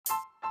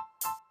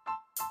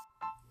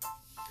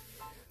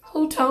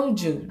Who told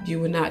you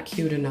you were not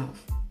cute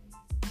enough?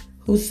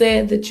 Who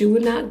said that you were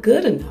not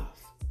good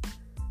enough?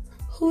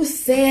 Who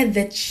said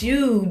that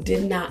you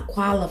did not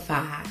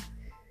qualify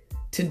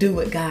to do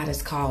what God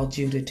has called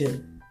you to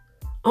do?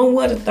 On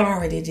what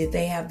authority did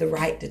they have the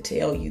right to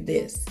tell you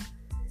this?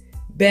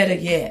 Better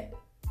yet,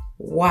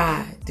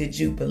 why did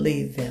you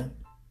believe them?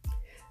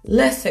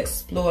 Let's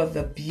explore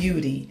the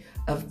beauty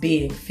of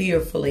being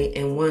fearfully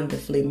and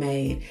wonderfully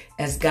made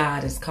as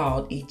God has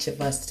called each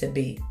of us to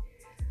be.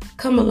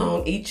 Come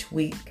along each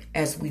week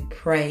as we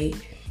pray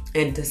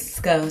and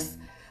discuss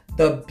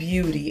the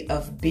beauty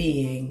of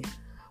being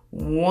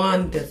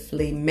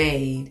wonderfully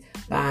made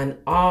by an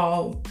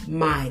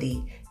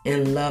almighty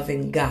and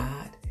loving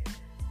God.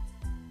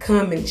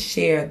 Come and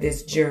share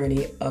this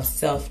journey of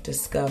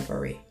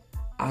self-discovery.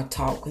 I'll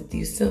talk with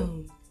you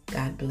soon.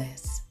 God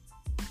bless.